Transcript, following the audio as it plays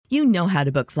You know how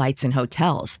to book flights and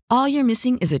hotels. All you're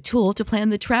missing is a tool to plan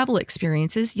the travel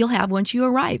experiences you'll have once you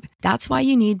arrive. That's why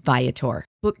you need Viator.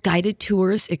 Book guided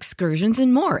tours, excursions,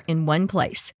 and more in one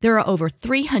place. There are over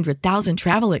 300,000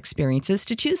 travel experiences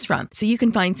to choose from, so you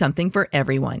can find something for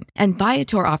everyone. And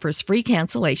Viator offers free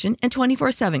cancellation and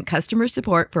 24/7 customer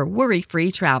support for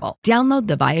worry-free travel. Download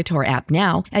the Viator app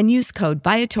now and use code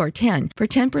Viator10 for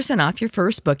 10% off your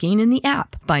first booking in the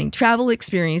app. Find travel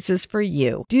experiences for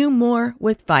you. Do more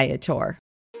with Viator.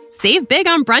 Save big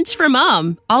on brunch for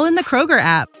mom, all in the Kroger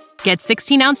app. Get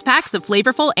 16-ounce packs of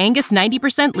flavorful Angus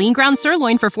 90% lean ground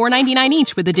sirloin for $4.99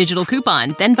 each with a digital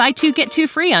coupon. Then buy 2, get 2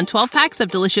 free on 12 packs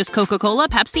of delicious Coca-Cola,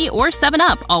 Pepsi, or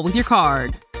 7-Up, all with your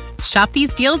card. Shop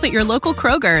these deals at your local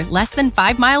Kroger, less than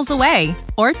 5 miles away.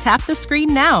 Or tap the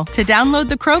screen now to download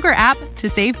the Kroger app to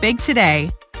save big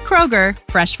today. Kroger,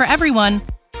 fresh for everyone.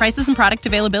 Prices and product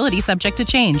availability subject to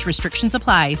change. Restrictions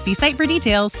apply. See site for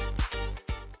details.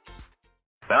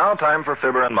 Now, time for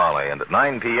Fibber and Molly, and at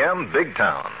 9 p.m., Big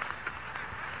Town.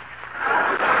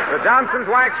 The Johnson's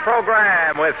Wax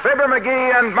Program with Fibber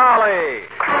McGee and Molly.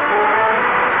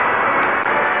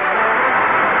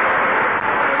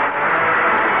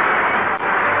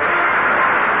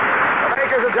 The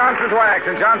makers of Johnson's Wax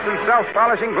and Johnson's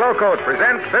Self-Polishing Glow Coat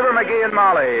present Fibber McGee and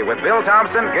Molly with Bill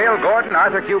Thompson, Gail Gordon,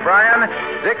 Arthur Q. Bryan,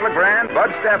 Dick LeGrand,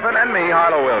 Bud Steffen, and me,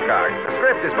 Harlow Wilcox. The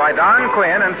script is by Don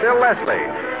Quinn and Phil Leslie.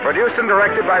 Produced and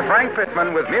directed by Frank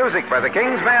Pittman with music by the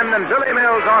King's Men and Billy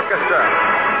Mills Orchestra.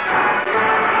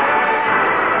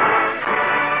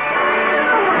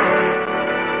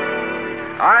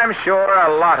 I'm sure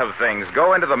a lot of things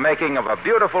go into the making of a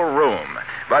beautiful room.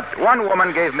 But one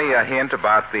woman gave me a hint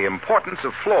about the importance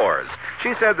of floors.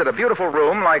 She said that a beautiful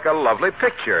room, like a lovely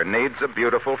picture, needs a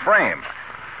beautiful frame.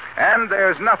 And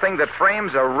there's nothing that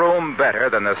frames a room better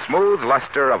than the smooth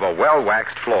luster of a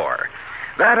well-waxed floor.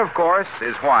 That, of course,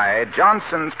 is why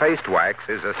Johnson's Paste Wax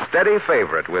is a steady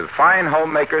favorite with fine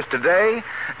homemakers today,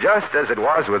 just as it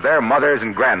was with their mothers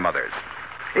and grandmothers.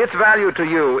 Its value to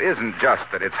you isn't just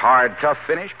that its hard, tough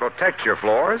finish protects your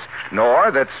floors,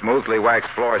 nor that smoothly waxed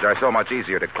floors are so much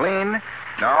easier to clean.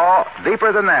 No,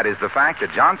 deeper than that is the fact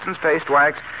that Johnson's Paste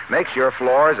Wax makes your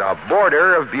floors a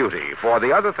border of beauty for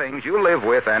the other things you live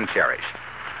with and cherish.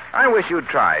 I wish you'd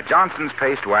try Johnson's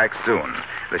Paste Wax soon.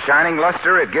 The shining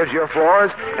luster it gives your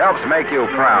floors helps make you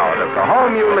proud of the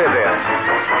home you live in.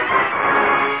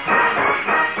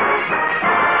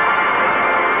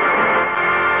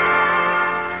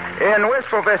 In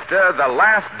Wistful Vista, the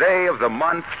last day of the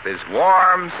month is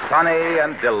warm, sunny,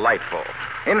 and delightful.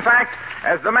 In fact,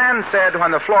 as the man said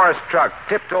when the florist truck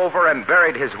tipped over and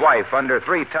buried his wife under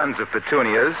 3 tons of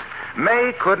petunias,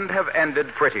 May couldn't have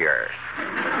ended prettier.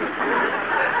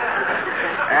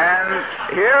 And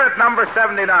here at number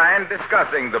 79,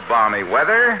 discussing the balmy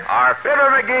weather, are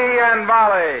Fibber McGee and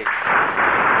Molly.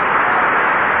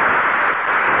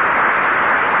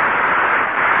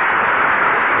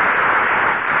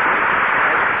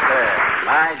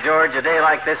 By George, a day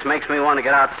like this makes me want to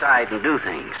get outside and do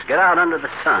things. Get out under the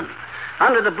sun,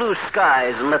 under the blue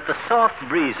skies, and let the soft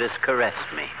breezes caress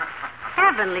me.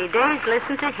 Heavenly days,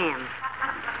 listen to him.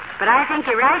 But I think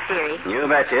you're right, dearie. You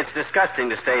betcha. It's disgusting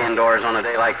to stay indoors on a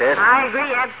day like this. I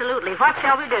agree, absolutely. What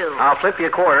shall we do? I'll flip you a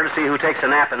quarter to see who takes a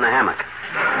nap in the hammock.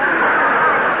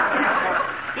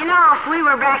 You know, if we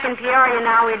were back in Peoria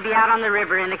now, we'd be out on the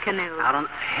river in a canoe.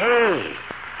 Hey,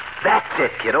 that's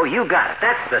it, kiddo. You got it.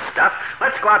 That's the stuff.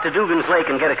 Let's go out to Dugan's Lake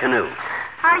and get a canoe.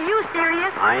 Are you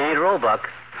serious? I ain't Roebuck.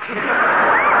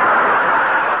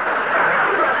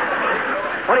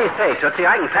 What do you say, Tootsie?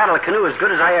 I can paddle a canoe as good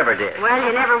as I ever did. Well,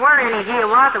 you never were any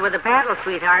Hiawatha with a paddle,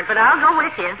 sweetheart, but I'll go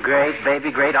with you. Great,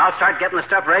 baby, great. I'll start getting the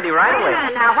stuff ready right away. Wait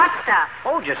a minute now, what stuff?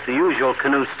 Oh, just the usual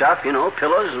canoe stuff, you know,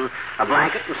 pillows and a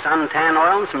blanket and suntan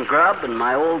oil and some grub and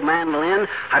my old mandolin.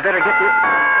 I better get the...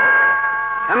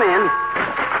 Come in.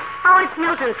 Oh, it's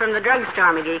Milton from the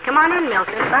drugstore, McGee. Come on in,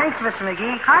 Milton. Thanks, Mr.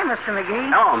 McGee. Hi, Mr. McGee.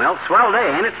 Oh, Milt, swell day,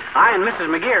 ain't it? I and Mrs.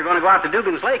 McGee are going to go out to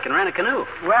Dugan's Lake and rent a canoe.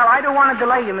 Well, I don't want to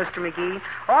delay you, Mr. McGee.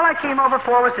 All I came over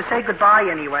for was to say goodbye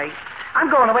anyway. I'm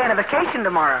going away on a vacation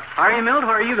tomorrow. Are you, Milt?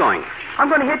 Where are you going? I'm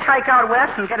going to hitchhike out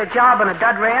west and get a job on a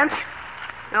dud ranch.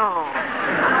 Oh.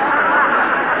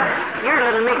 You're a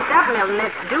little mixed up, Milton.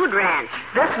 It's Dude Ranch.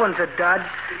 This one's a dud.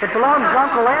 It belongs to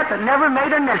Uncle Ed that never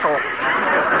made a nickel.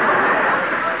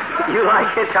 You like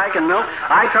hitchhiking, Milt?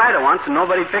 I tried it once and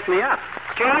nobody picked me up.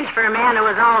 Strange for a man who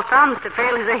was all thumbs to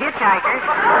fail as a hitchhiker.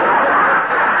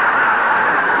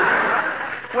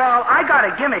 Well, Well, I got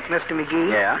a gimmick, Mr.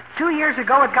 McGee. Yeah? 2 years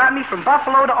ago, it got me from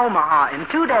Buffalo to Omaha in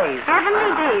 2 days.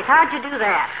 Heavenly days. How'd you do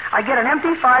that? I get an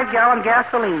empty 5-gallon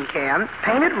gasoline can,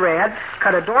 paint it red,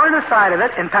 cut a door in the side of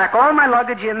it, and pack all my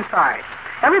luggage inside.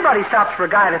 Everybody stops for a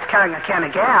guy that's carrying a can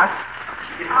of gas.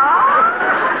 Oh,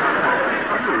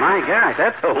 my gosh,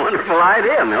 that's a wonderful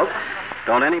idea, Milt.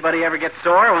 Don't anybody ever get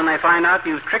sore when they find out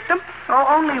you've tricked them? Oh,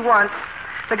 only once.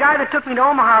 The guy that took me to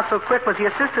Omaha so quick was the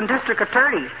assistant district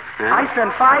attorney. Yeah? I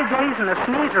spent 5 days in a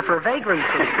sneezer for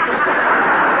vagrancy.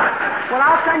 Well,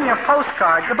 I'll send you a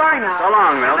postcard. Goodbye now. So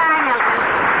long, Milt. Bye, Milton.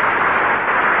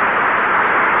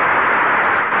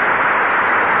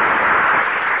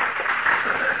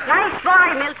 Nice boy,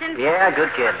 Milton. Yeah,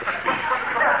 good kid.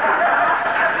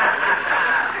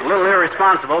 A little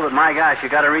irresponsible, but my gosh, you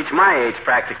got to reach my age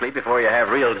practically before you have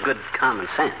real good common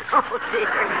sense. Oh, dear.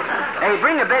 Hey,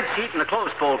 bring a bed sheet and a clothes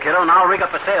pole, kiddo, and I'll rig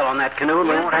up a sail on that canoe. And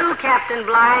we You won't do, have to... Captain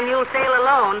Bligh, and you'll sail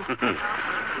alone.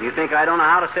 You think I don't know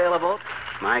how to sail a boat?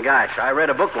 My gosh, I read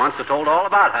a book once that told all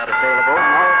about how to sail a boat.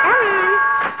 And all... Come in.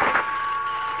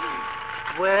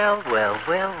 Well,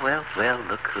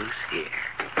 look who's here.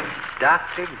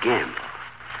 Dr. Gamble,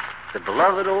 the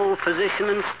beloved old physician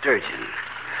in Sturgeon,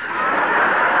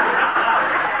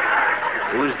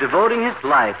 who's devoting his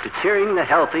life to cheering the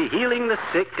healthy, healing the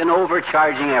sick, and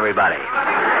overcharging everybody.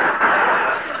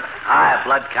 Hi,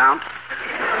 blood count.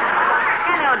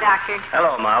 Hello, Doctor.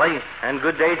 Hello, Molly, and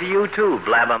good day to you, too,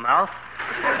 blabbermouth.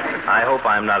 I hope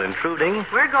I'm not intruding.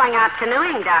 We're going out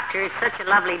canoeing, Doctor. It's such a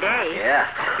lovely day. Yeah.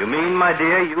 You mean, my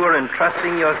dear, you are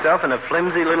entrusting yourself in a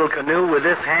flimsy little canoe with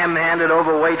this ham-handed,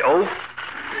 overweight oaf?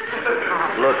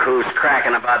 Look who's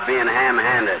cracking about being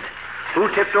ham-handed. Who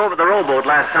tipped over the rowboat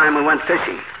last time we went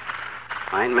fishing?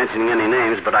 I ain't mentioning any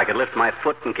names, but I could lift my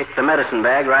foot and kick the medicine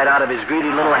bag right out of his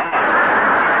greedy little hand.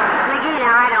 McGee,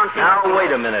 now, I don't think... Now,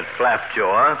 wait a minute,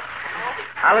 Flapjaw.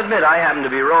 I'll admit I happened to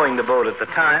be rowing the boat at the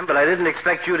time, but I didn't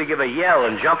expect you to give a yell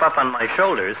and jump up on my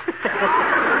shoulders.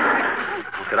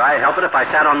 Could I help it if I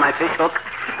sat on my fish hook?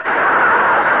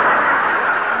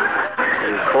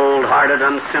 You cold-hearted,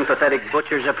 unsympathetic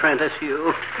butcher's apprentice,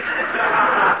 you.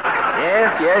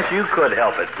 Yes, you could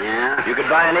help it. Yeah? You could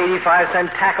buy an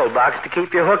 85-cent tackle box to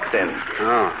keep your hooks in.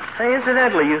 Oh. Hey,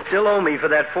 incidentally, you still owe me for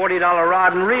that $40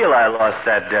 rod and reel I lost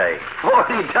that day.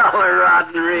 $40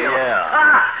 rod and reel? Yeah.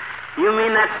 Ah! You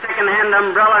mean that second-hand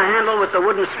umbrella handle with the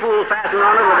wooden spool fastened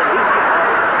on it with a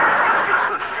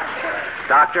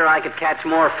Doctor, I could catch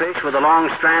more fish with a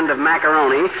long strand of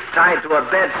macaroni tied to a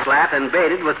bed slat and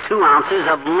baited with 2 ounces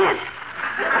of lint.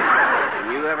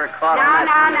 Have you ever caught on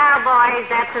that? Now, boys,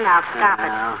 that's enough. Stop it.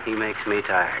 Now, he makes me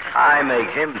tired. I make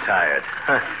him tired.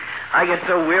 I get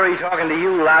so weary talking to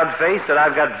you, loud-faced, that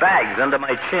I've got bags under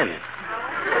my chin.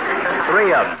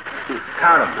 3 of them.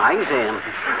 Count them. I can see him.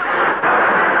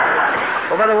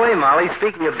 Oh, by the way, Molly,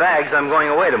 speaking of bags, I'm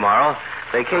going away tomorrow.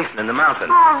 Vacation in the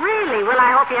mountains. Oh, really? Well,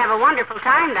 I hope you have a wonderful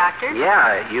time, Doctor.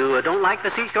 Yeah, you don't like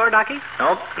the seashore, Ducky?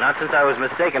 Nope, not since I was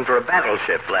mistaken for a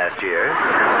battleship last year.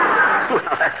 Well,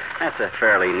 that's a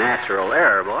fairly natural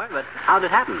error, boy, but how'd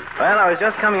it happen? Well, I was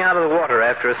just coming out of the water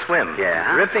after a swim.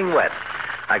 Yeah? Dripping wet.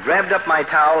 I grabbed up my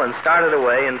towel and started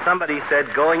away, and somebody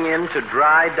said, going in to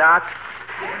dry dock.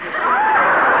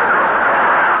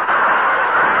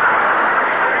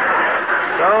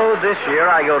 So this year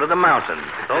I go to the mountains.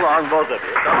 So long, both of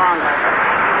you. So long,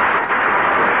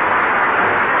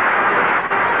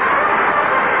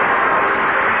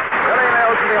 Billy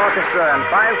Mills to the orchestra and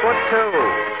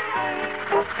 5'2".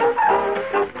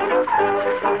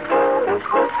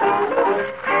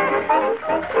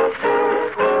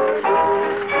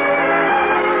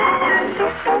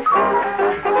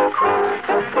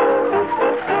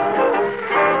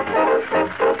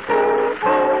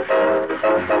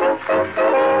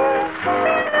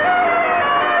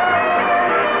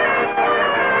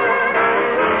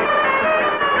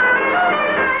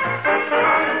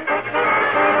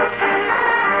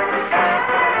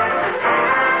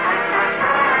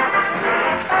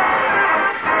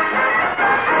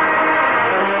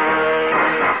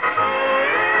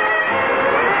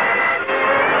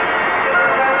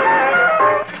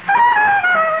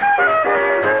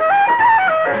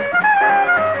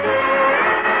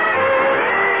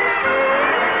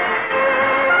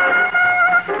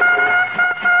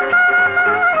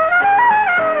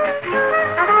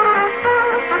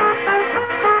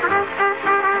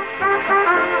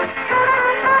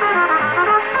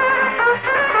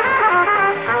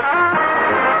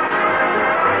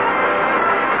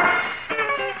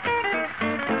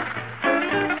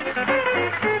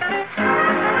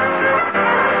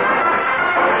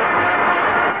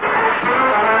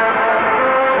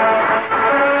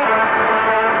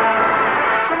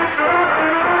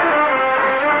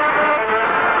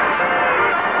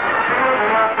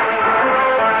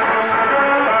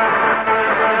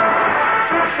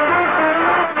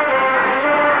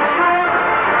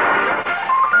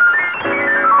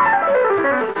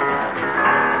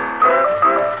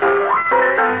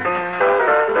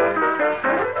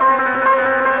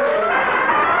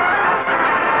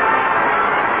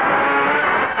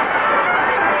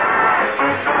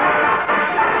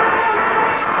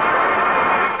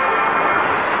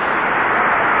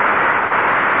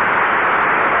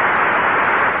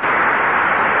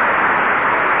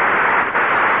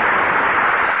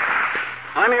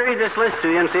 this list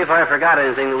to you and see if I forgot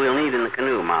anything that we'll need in the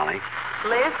canoe, Molly.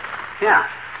 List? Yeah.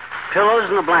 Pillows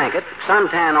and a blanket,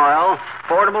 suntan oil,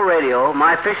 portable radio,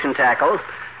 my fishing tackle,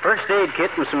 first aid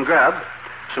kit and some grub,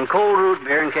 some cold root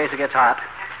beer in case it gets hot,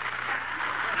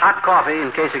 hot coffee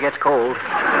in case it gets cold,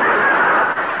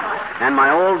 and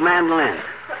my old mandolin.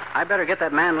 I better get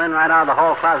that mandolin right out of the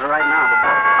hall closet right now.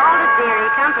 Hold it,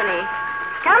 dearie. Company.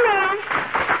 Come in.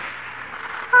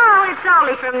 Oh, it's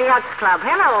Ole from the Elks Club.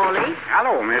 Hello, Ole.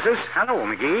 Hello, Mrs. Hello,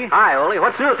 McGee. Hi, Ole.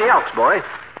 What's new at the Elks, boy?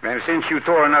 Well, since you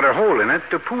tore another hole in it,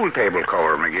 the pool table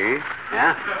cover, McGee.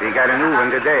 Yeah? We got a new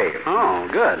one today. Oh,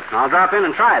 good. I'll drop in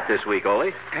and try it this week, Ole.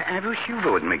 I wish you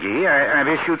would, McGee. I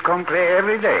wish you'd come play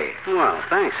every day. Well,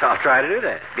 thanks. I'll try to do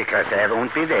that. Because I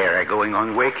won't be there. I'm going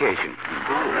on vacation.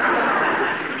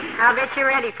 I'll bet you're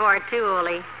ready for it, too,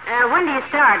 Ole. When do you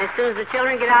start? As soon as the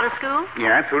children get out of school?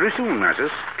 Yeah, pretty soon,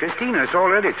 Mrs. Christina's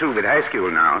already through with high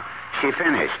school now. She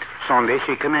finished. Sunday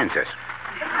she commences.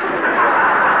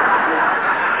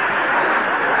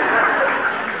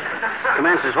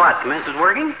 Commences what? Commences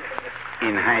working?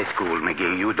 In high school,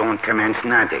 McGee, you don't commence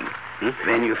nothing.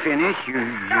 When you finish, you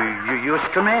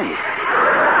just commence.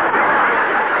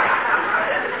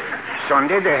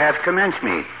 Sunday they have commence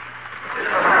meet.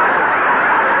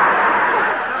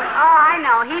 Oh, I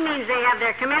know. He means they have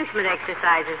their commencement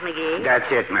exercises, McGee. That's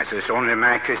it, Mrs. Only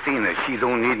my Christina, she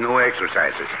don't need no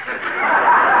exercises.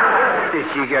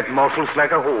 She get muscles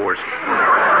like a horse.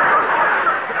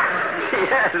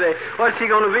 Yeah, what's she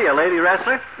going to be, a lady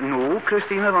wrestler? No,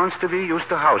 Christina wants to be just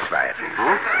a housewife.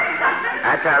 Huh?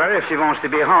 I tell her if she wants to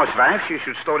be a housewife, she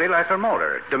should study like her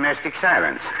mother, domestic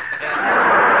silence.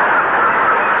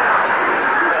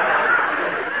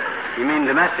 You mean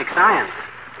domestic science?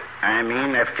 I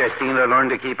mean, if Christina learned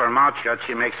to keep her mouth shut,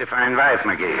 she makes a fine wife,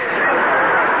 McGee.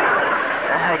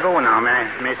 I go now. My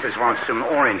missus wants some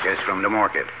oranges from the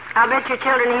market. I'll bet your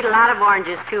children eat a lot of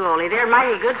oranges, too, Ole. They're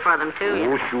mighty good for them, too.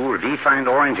 Oh, sure. We find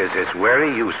oranges is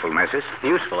very useful, missus.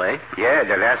 Useful, eh? Yeah,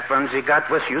 the last ones we got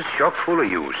was just chock full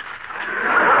of use.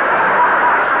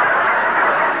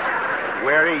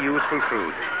 Very useful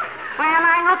fruit. Well,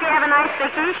 I hope you have a nice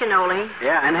vacation, Ole.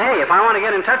 Yeah, and hey, if I want to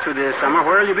get in touch with you this summer,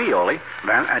 where'll you be, Ole?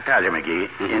 Well, I tell you,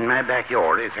 McGee, in my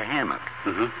backyard is a hammock.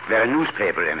 There's a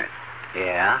newspaper in it.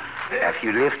 Yeah? If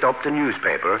you lift up the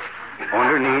newspaper,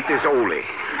 underneath is Ole.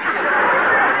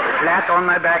 Flat on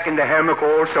my back in the hammock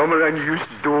all summer and just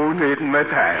donating my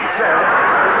time.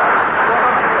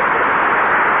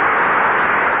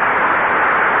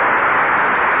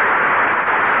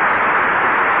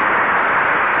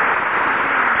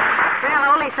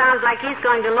 Sounds like he's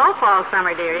going to loaf all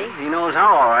summer, dearie. He knows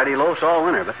how, all right. He loafs all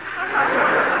winter, but...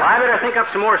 Well, I better think up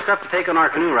some more stuff to take on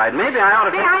our canoe ride. Maybe I ought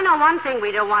to... See, I know one thing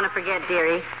we don't want to forget,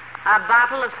 dearie. A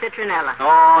bottle of citronella.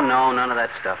 Oh, no, none of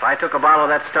that stuff. I took a bottle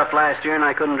of that stuff last year, and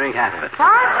I couldn't drink half of it. What?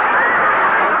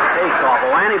 Tastes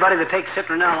awful. Anybody that takes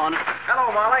citronella on it...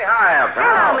 Hello, Molly. Hi, pal.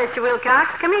 Hello, Mr. Wilcox.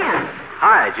 Come in.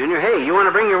 Hi, Junior. Hey, you want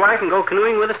to bring your wife and go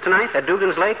canoeing with us tonight at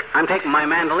Dugan's Lake? I'm taking my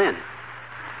mandolin.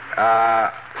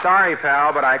 Sorry,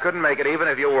 pal, but I couldn't make it even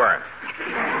if you weren't.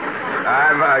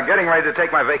 I'm getting ready to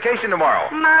take my vacation tomorrow.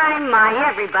 My,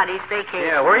 everybody's vacation.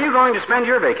 Yeah, where are you going to spend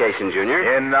your vacation, Junior?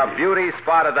 In the beauty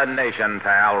spot of the nation,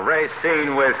 pal.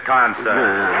 Racine, Wisconsin.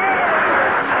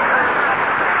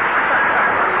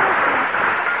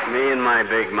 Me and my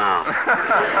big mouth.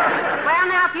 Well,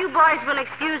 now, if you boys will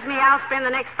excuse me, I'll spend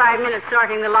the next 5 minutes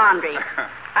sorting the laundry.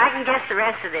 I can guess the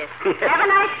rest of this. Have a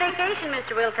nice vacation,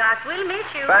 Mr. Wilcox. We'll miss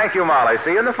you. Thank you, Molly.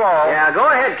 See you in the fall. Yeah, go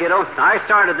ahead, kiddo. I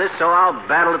started this, so I'll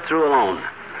battle it through alone.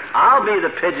 I'll be the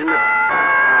pigeon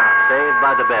saved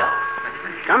by the bell.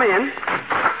 Come in.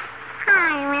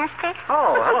 Hi, mister.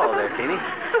 Oh, hello there, Teeny.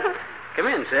 Come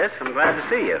in, sis. I'm glad to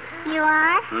see you. You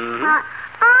are? Mm-hmm.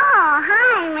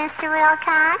 Hi, Mr.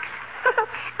 Wilcox.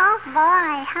 Oh,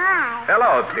 boy, hi.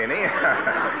 Hello, Teeny.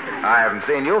 I haven't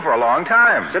seen you for a long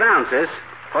time. Sit down, sis.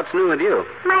 What's new with you?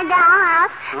 My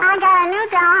dollhouse. I got a new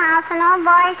dollhouse, and oh,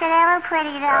 boy, is it ever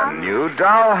pretty, though. A new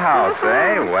dollhouse,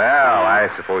 eh? Well, I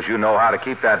suppose you know how to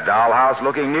keep that dollhouse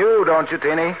looking new, don't you,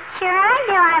 Teeny? Sure I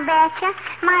do, I betcha.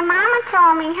 My mama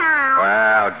told me how.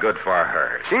 Well, good for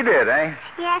her. She did, eh?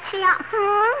 Yes, she...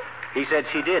 He said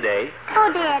she did, eh?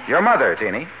 Who did? Your mother,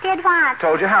 Teeny. Did what?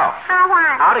 Told you how. How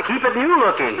what? How to keep it new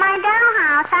looking. My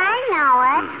dollhouse, I know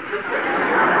it.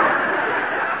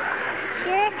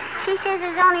 Sure, she says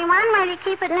there's only one way to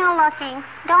keep it new looking.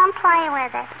 Don't play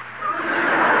with it.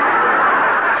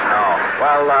 No.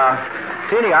 Well,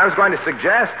 Teeny, I was going to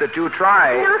suggest that you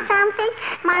try... You know something?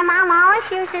 My mom always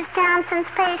uses Johnson's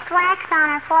paste wax on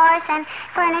her floors and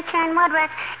furniture and woodwork.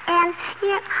 And,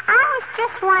 I was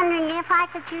just wondering if I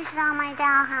could use it on my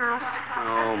dollhouse.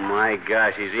 Oh, my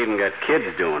gosh, he's even got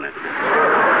kids doing it.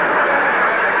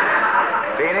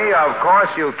 Teeny, of course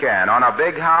you can. On a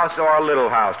big house or a little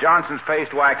house. Johnson's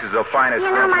paste wax is the finest.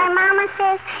 My mama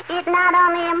says it not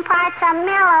only imparts a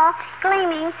mellow,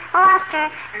 gleaming luster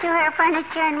to her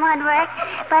furniture and woodwork,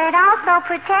 but it also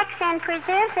protects and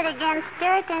preserves it against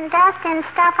dirt and dust and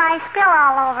stuff I spill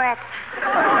all over it.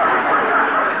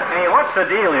 Hey, what's the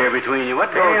deal here between you? What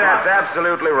goes on? Teeny, that's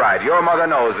absolutely right. Your mother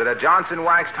knows that a Johnson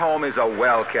waxed home is a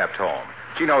well-kept home.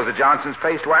 She knows that Johnson's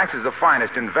paste wax is the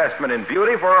finest investment in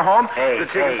beauty for her home. Hey,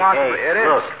 It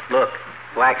is. Look,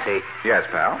 Waxy. Yes,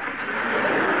 pal.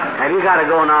 Have you got to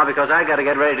go now because I got to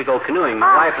get ready to go canoeing.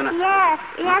 My wife and I...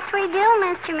 Yes, we do,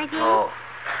 Mr. McGee. Oh.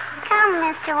 Come,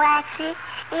 Mr. Waxy.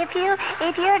 If you're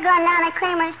going down to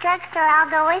Kramer's drugstore, I'll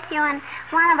go with you, and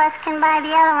one of us can buy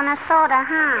the other one a soda,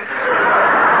 huh?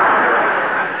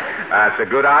 That's a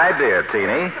good idea,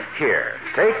 Teeny. Here,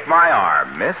 take my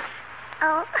arm, miss.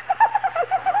 Oh.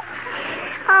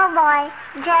 Oh, boy.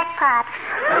 Jackpot.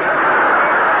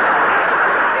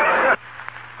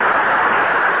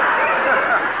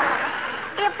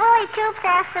 If Bully Toops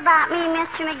asks about me,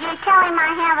 Mr. McGee, tell him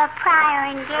I have a prior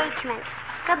engagement.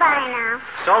 Goodbye now.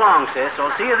 So long, sis.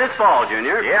 I'll see you this fall,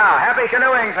 Junior. Yeah, happy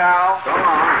canoeing, pal. So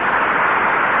long.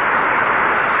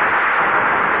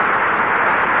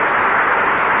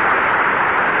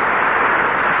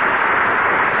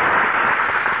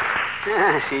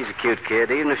 She's a cute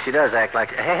kid, even if she does act like...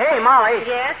 Hey, Molly.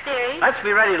 Yes, dearie? Let's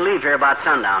be ready to leave here about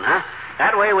sundown, huh?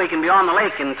 That way we can be on the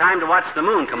lake in time to watch the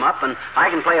moon come up, and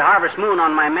I can play Harvest Moon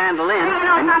on my mandolin.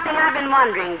 Hey, something I've been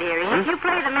wondering, dearie. If you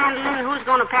play the mandolin, who's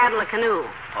going to paddle a canoe?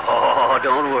 Oh,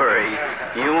 don't worry.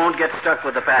 You won't get stuck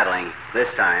with the paddling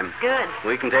this time. Good.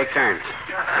 We can take turns.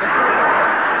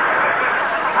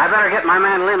 I better get my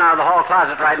mandolin out of the hall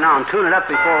closet right now and tune it up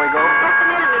before we go. Just a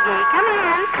minute, McGee. Come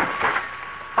in.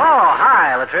 Oh,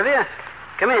 hi, Latrivia.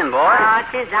 Come in, boy. Oh,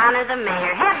 'tis honor the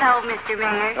mayor. Hello, Mr.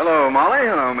 Mayor. Hello, Molly.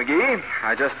 Hello, McGee.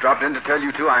 I just dropped in to tell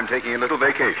you two I'm taking a little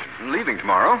vacation. I'm leaving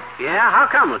tomorrow. Yeah, how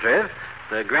come, Latriv?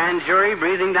 The grand jury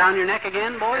breathing down your neck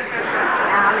again, boy?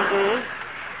 Now, McGee,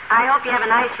 I hope you have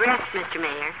a nice rest, Mr.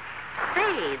 Mayor.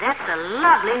 Say, that's a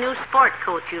lovely new sport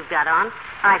coat you've got on.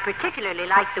 I particularly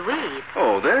like the weave.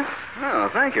 Oh, this? Oh,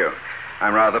 thank you.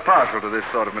 I'm rather partial to this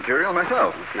sort of material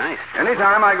myself. It's nice.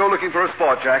 Anytime I go looking for a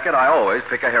sport jacket, I always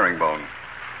pick a herringbone.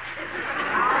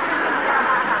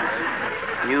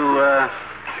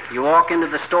 You walk into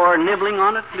the store nibbling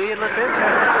on it, do you, Latriv?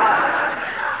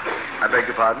 I beg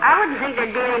your pardon? I wouldn't think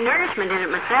there'd be any nourishment in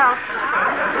it myself.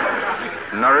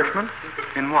 Nourishment?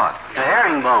 In what? A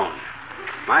herringbone.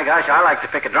 My gosh, I like to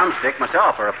pick a drumstick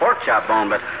myself or a pork chop bone,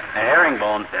 but a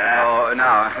herringbone. Oh,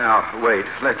 now, wait.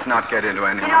 Let's not get into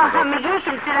any... McGee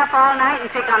can sit up all night and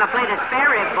pick on a plate of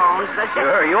spare rib bones, but...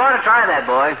 Sure, you ought to try that,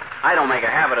 boy. I don't make a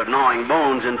habit of gnawing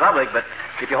bones in public, but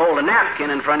if you hold a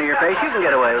napkin in front of your face, you can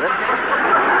get away with it.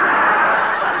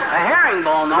 A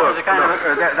herringbone, though, is a kind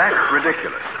of... That's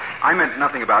ridiculous. I meant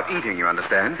nothing about eating, you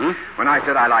understand? Hmm? When I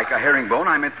said I like a herringbone,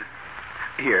 I meant...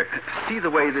 Here, see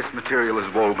the way this material is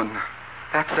woven?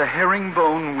 That's a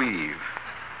herringbone weave.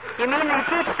 You mean they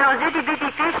teach those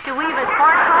itty-bitty fish to weave a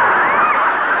sport coat?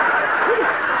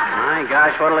 My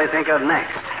gosh, what'll they think of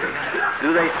next?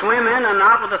 Do they swim in and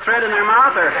out with a thread in their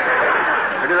mouth, or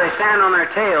do they stand on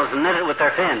their tails and knit it with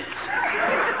their fins?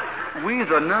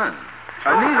 Neither none.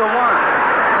 Neither one.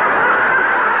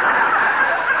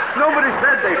 Nobody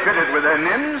said they fitted with their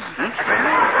nims.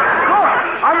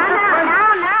 Look, I'm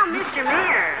Now, Mr.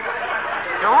 Mayor.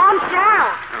 Don't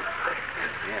shout.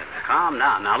 Yes, calm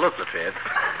down. Now, look, Latriv.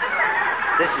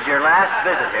 This is your last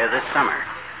visit here this summer.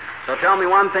 So tell me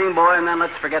one thing, boy, and then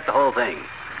let's forget the whole thing.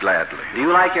 Gladly. Do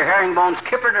you like your herringbones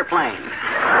kippered or plain?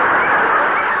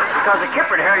 Because a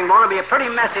kippered herringbone will be a pretty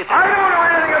messy thing. I don't know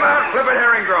anything about flipped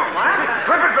herringbone. What?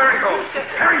 Flipped herringbone.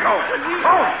 Herringbone.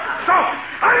 Bone. Stone.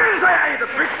 I didn't say I ate the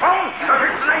fish bone. The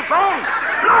fish snake bone.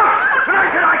 Look! When I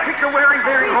said I kicked a wearing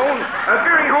bearing home. A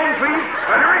bearing home, please.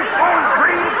 A herringbone,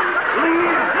 please.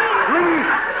 Leave.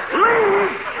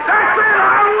 That's it.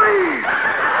 I'll leave.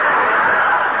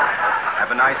 Have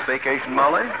a nice vacation,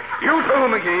 Molly. You too,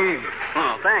 McGee.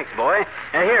 Oh, thanks, boy.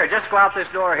 Here, just go out this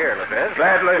door here, Latriv.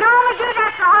 Gladly. No, McGee,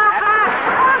 that's the whole class.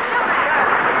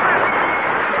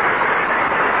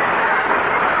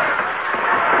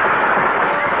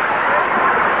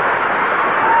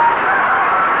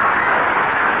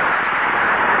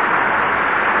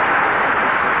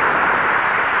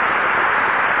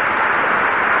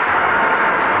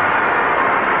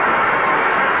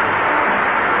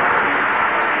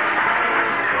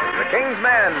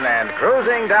 Glenn and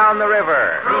Cruising Down the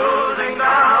River. Cruising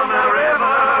down the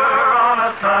river on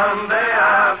a Sunday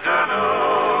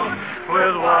afternoon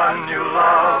with one you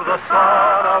love, the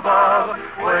sun above,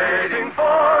 waiting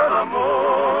for the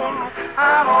moon,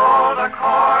 and all the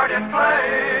accordion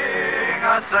playing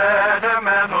a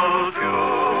sentimental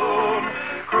tune.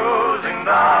 Cruising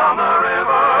down the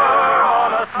river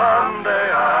on a Sunday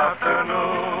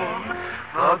afternoon.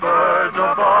 The birds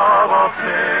above all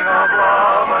sing of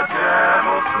love, a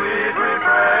gentle, sweet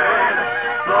refrain.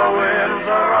 The winds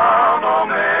around all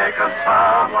make a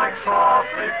sound like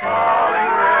softly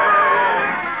falling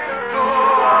rain. Two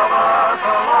of us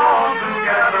alone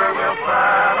together will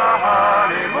plan a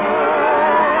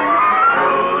honeymoon.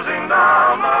 Cruising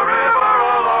down the river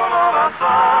alone on a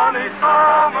sunny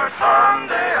summer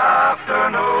Sunday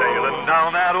afternoon. Sailing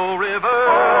down that old river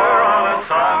on a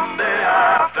Sunday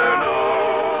afternoon.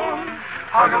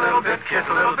 Hug a little bit, kiss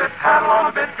a little bit, paddle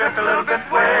on a bit, drift a little bit,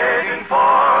 waiting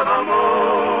for the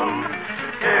moon.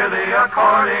 Hear the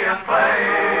accordion play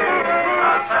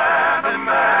a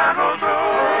sentimental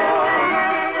tune.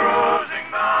 Cruising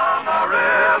down the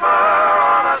river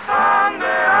on a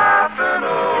Sunday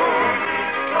afternoon.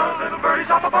 The little birdies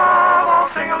up above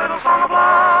all sing a little song of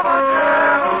love, a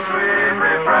gentle, sweet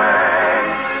refrain.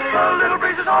 The little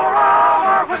breezes all around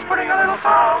are whispering a little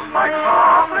sound like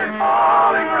softly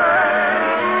falling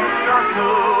rain. Just two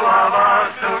of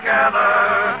us together,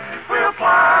 we'll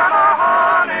plan a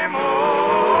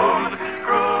honeymoon.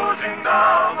 Cruising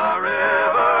down the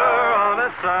river on a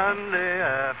Sunday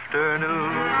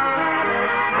afternoon.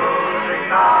 Cruising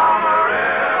down the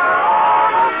river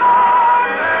on a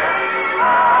Sunday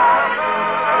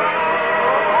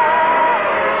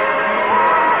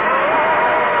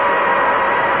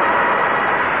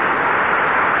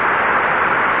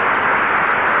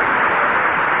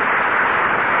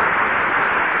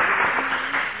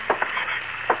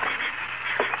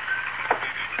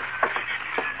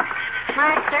Well,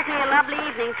 it's certainly a lovely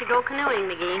evening to go canoeing,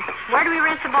 McGee. Where do we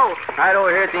rent the boat? Right over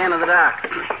here at the end of the dock.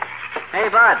 Hey,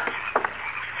 Bud.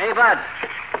 Hey, Bud.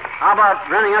 How about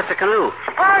renting us a canoe?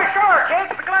 Why, sure,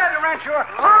 kid. Be glad to rent you.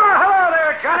 Oh, hello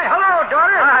there, Johnny. Hello,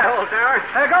 daughter. Hi, old timer.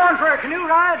 Going for a canoe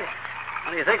ride?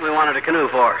 What do you think we wanted a canoe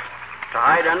for? To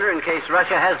hide under in case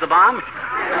Russia has the bomb?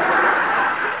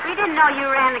 We didn't know you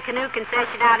ran the canoe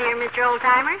concession out here, Mr.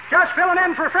 Oldtimer. Just filling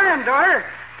in for a friend, daughter.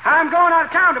 I'm going out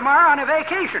of town tomorrow on a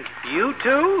vacation. You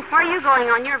too? Where are you going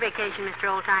on your vacation, Mr.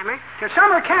 Oldtimer? To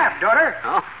summer camp, daughter.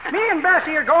 Oh. Me and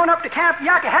Bessie are going up to Camp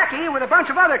Yakahaki with a bunch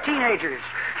of other teenagers.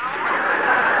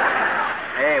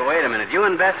 Hey, wait a minute. You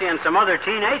and Bessie and some other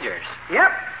teenagers? Yep.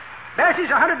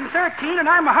 Bessie's 113 and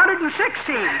I'm 116.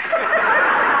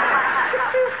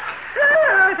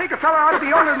 I think a fella ought to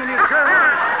be older than his girl.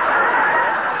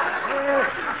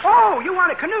 Oh, you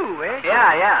want a canoe, eh?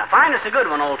 Yeah. Find us a good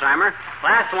one, old-timer.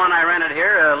 Last one I rented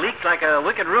here leaked like a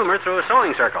wicked rumor through a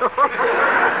sewing circle. Well,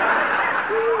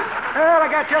 I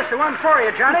got just the one for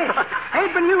you, Johnny.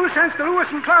 Ain't been used since the Lewis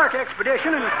and Clark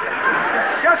expedition, and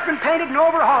just been painted and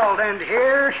overhauled, and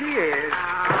here she is.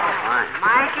 Fine.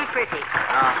 Mighty pretty.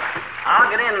 I'll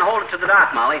get in and hold it to the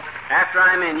dock, Molly. After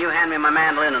I'm in, you hand me my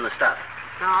mandolin and the stuff.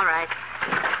 All right.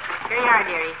 Here you are,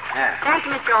 dearie. Yeah. Thank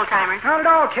you, Mr. Oldtimer. Not at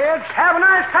all, kids. Have a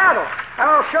nice paddle.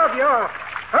 I'll shove you off.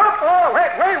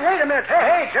 Wait a minute.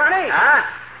 Hey, Johnny. Huh?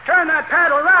 Turn that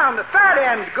paddle around. The fat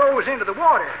end goes into the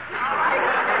water.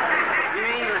 You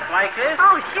mean like this?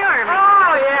 Oh, sure, Miss.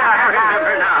 Oh, yeah, I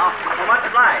remember now. Well, much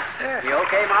obliged. Yeah. You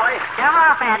okay, Molly? Shove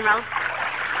off, Admiral.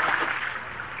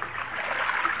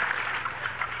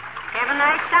 Have a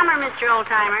nice summer, Mr.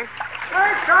 Oldtimer.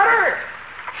 Thanks, daughter.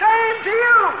 Same to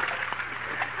you.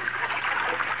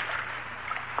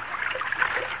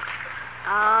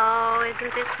 Oh,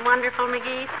 isn't this wonderful,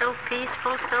 McGee? So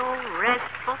peaceful, so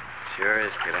restful. Sure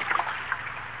is, kiddo.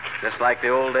 Just like the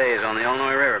old days on the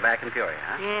Illinois River back in Peoria,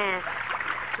 huh? Yes.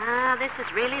 This is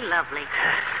really lovely.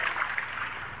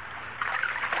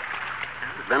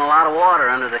 There's been a lot of water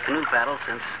under the canoe paddle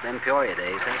since them Peoria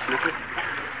days, hasn't it?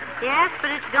 Yes,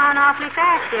 but it's gone awfully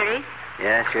fast, dearie.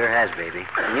 Yeah, sure has, baby.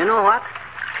 And you know what?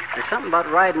 There's something about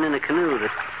riding in a canoe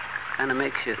that kind of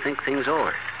makes you think things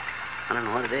over. I don't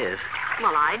know what it is.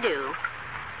 Well, I do.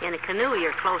 In a canoe,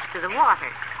 you're close to the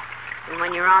water. And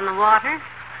when you're on the water,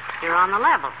 you're on the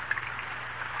level.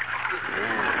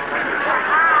 Yeah.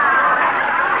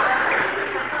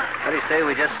 What do you say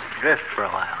we just drift for a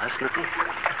while, huh, Snooky?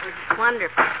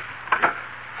 Wonderful.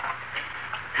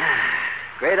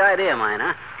 Great idea, mine,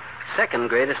 huh? Second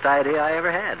greatest idea I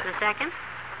ever had. The second?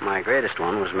 My greatest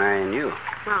one was marrying you.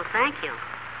 Well, thank you.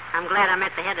 I'm glad I'm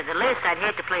at the head of the list. I'd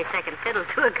hate to play second fiddle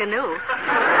to a canoe.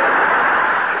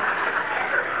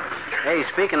 Hey,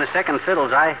 speaking of second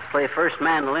fiddles, I play first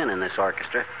mandolin in this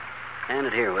orchestra. Hand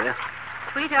it here, will you?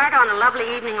 Sweetheart, on a lovely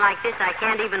evening like this, I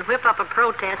can't even whip up a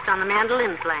protest on the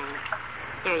mandolin playing.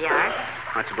 Here you are.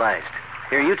 Much obliged.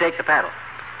 Here, you take the paddle.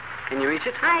 Can you reach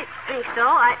it? I think so.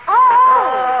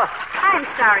 Oh! I'm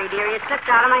sorry, dearie. It slipped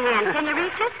out of my hand. Can you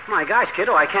reach it? My gosh,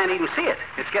 kiddo, I can't even see it.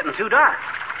 It's getting too dark.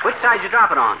 Which side you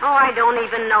drop it on? Oh, I don't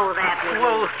even know that, McGee.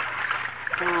 Well,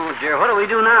 oh, dear, what do we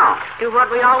do now? Do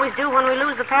what we always do when we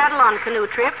lose the paddle on canoe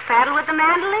trips. Paddle with the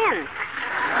mandolin.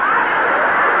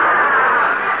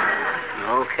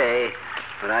 Okay,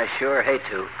 but I sure hate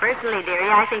to. Personally,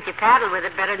 dearie, I think you paddle with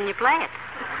it better than you play it.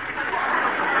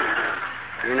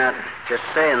 You're not just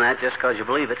saying that just because you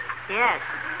believe it. Yes.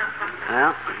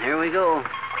 Well, here we go.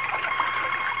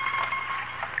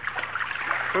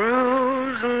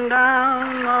 Cruising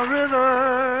down the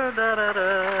river,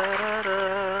 da-da-da-da-da-da-da.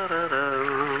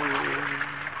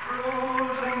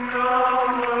 Cruising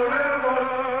down the river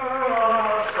on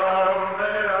a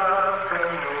Sunday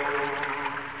afternoon.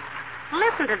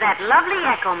 Listen to that lovely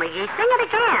echo, McGee. Sing it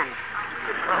again.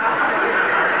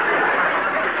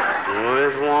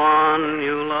 With one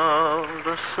you love,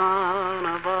 the sun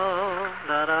above,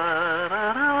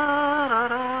 da-da-da-da-da-da.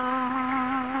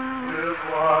 With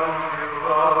one you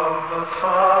love, the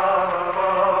sun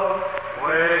above,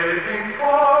 waiting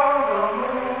for the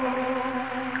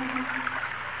moon.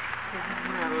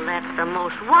 Well, that's the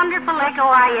most wonderful echo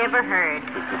I ever heard.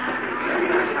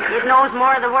 It knows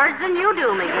more of the words than you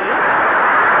do, McGee.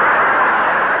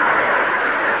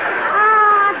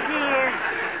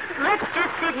 Let's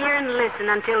just sit here and listen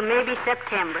until maybe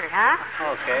September, huh?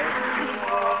 Okay.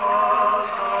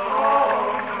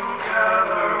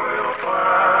 Together we'll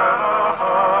plan a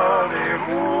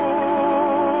honeymoon,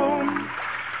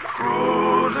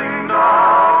 cruising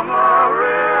down the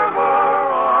river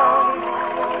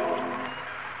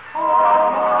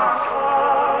alone on a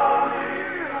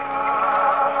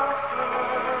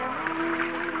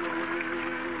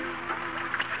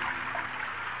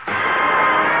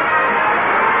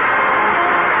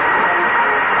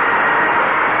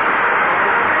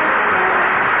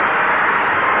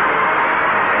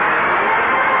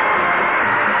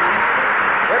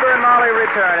sunny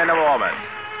return in a moment.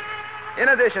 In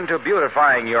addition to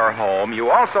beautifying your home, you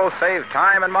also save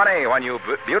time and money when you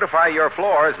beautify your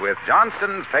floors with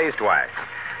Johnson's Paste Wax.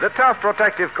 The tough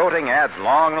protective coating adds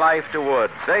long life to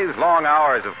wood, saves long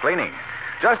hours of cleaning.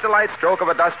 Just a light stroke of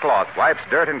a dust cloth wipes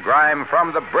dirt and grime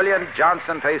from the brilliant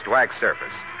Johnson Paste Wax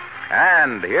surface.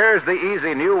 And here's the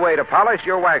easy new way to polish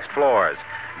your waxed floors.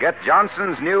 Get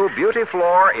Johnson's new Beauty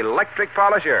Floor Electric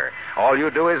Polisher. All you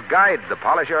do is guide the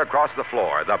polisher across the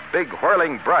floor. The big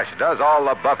whirling brush does all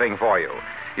the buffing for you.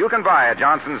 You can buy a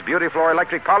Johnson's Beauty Floor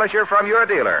Electric Polisher from your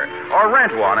dealer, or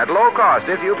rent one at low cost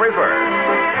if you prefer.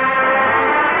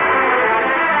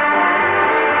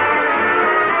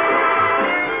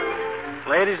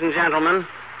 Ladies and gentlemen,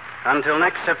 until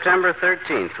next September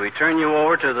 13th, we turn you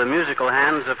over to the musical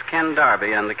hands of Ken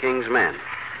Darby and the King's Men.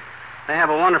 They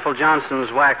have a wonderful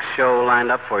Johnson's Wax show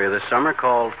lined up for you this summer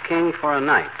called King for a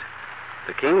Night.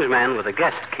 The King's Men with a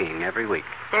guest king every week.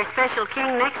 Their special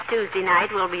king next Tuesday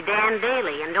night will be Dan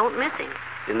Daly, and don't miss him.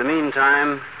 In the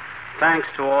meantime, thanks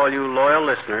to all you loyal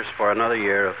listeners for another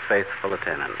year of faithful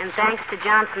attendance. And thanks to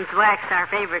Johnson's Wax, our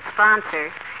favorite sponsor,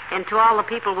 and to all the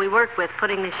people we work with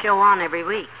putting the show on every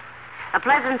week. A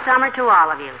pleasant summer to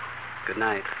all of you. Good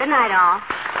night. Good night, all.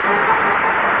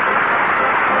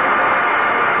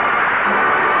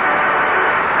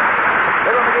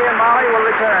 Little McGee and Molly will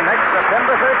return next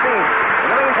September 13th. In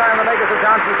the meantime, the makers of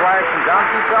Johnson's Wax and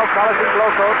Johnson's Self-Polishing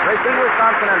Glow Coat, Tracy,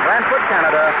 Wisconsin, and Brantford,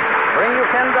 Canada, bring you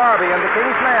Ken Darby and the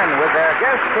King's Men with their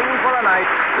guest King for a Night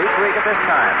each week at this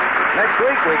time. Next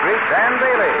week, we greet Dan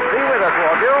Daly. Be with us,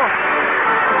 won't you?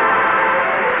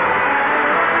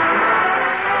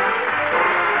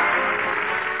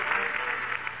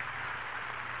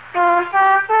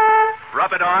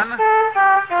 Rub it on.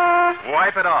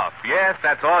 Wipe it off. Yes,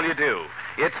 that's all you do.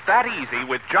 It's that easy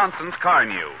with Johnson's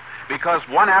Carnu, because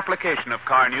one application of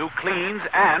Carnu cleans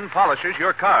and polishes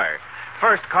your car.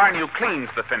 First, Carnu cleans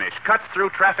the finish, cuts through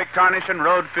traffic tarnish and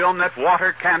road film that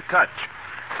water can't touch.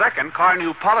 Second,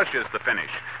 Carnu polishes the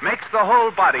finish, makes the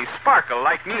whole body sparkle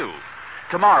like new.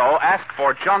 Tomorrow, ask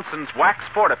for Johnson's Wax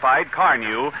Fortified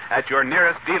Carnu at your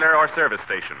nearest dealer or service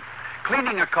station.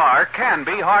 Cleaning a car can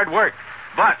be hard work,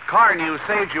 but Carnu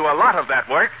saves you a lot of that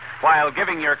work while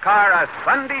giving your car a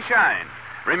Sunday shine.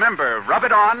 Remember, rub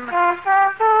it on,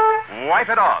 wipe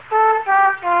it off.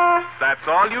 That's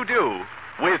all you do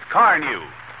with Carnu.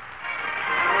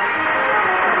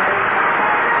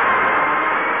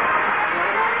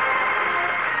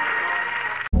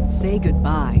 Say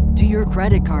goodbye to your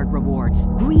credit card rewards.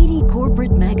 Greedy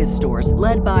corporate mega stores,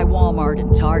 led by Walmart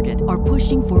and Target, are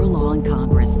pushing for a law in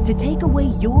Congress to take away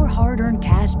your hard-earned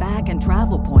cash back and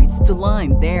travel points to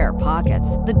line their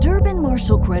pockets. The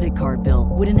Durbin-Marshall credit card bill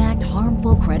would enact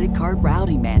harmful credit card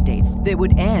routing mandates that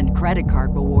would end credit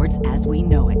card rewards as we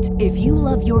know it. If you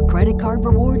love your credit card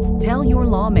rewards, tell your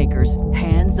lawmakers,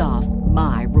 hands off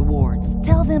my rewards.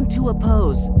 Tell them to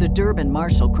oppose the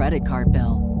Durbin-Marshall credit card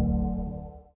bill.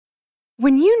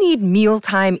 When you need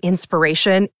mealtime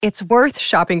inspiration, it's worth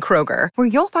shopping Kroger, where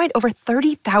you'll find over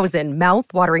 30,000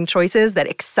 mouth-watering choices that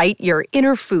excite your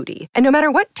inner foodie. And no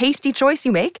matter what tasty choice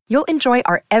you make, you'll enjoy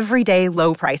our everyday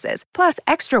low prices, plus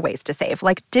extra ways to save,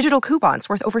 like digital coupons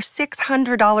worth over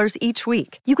 $600 each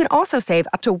week. You can also save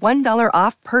up to $1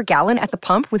 off per gallon at the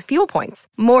pump with fuel points.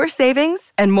 More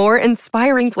savings and more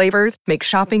inspiring flavors make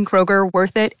shopping Kroger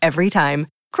worth it every time.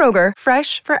 Kroger,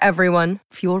 fresh for everyone.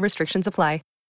 Fuel restrictions apply.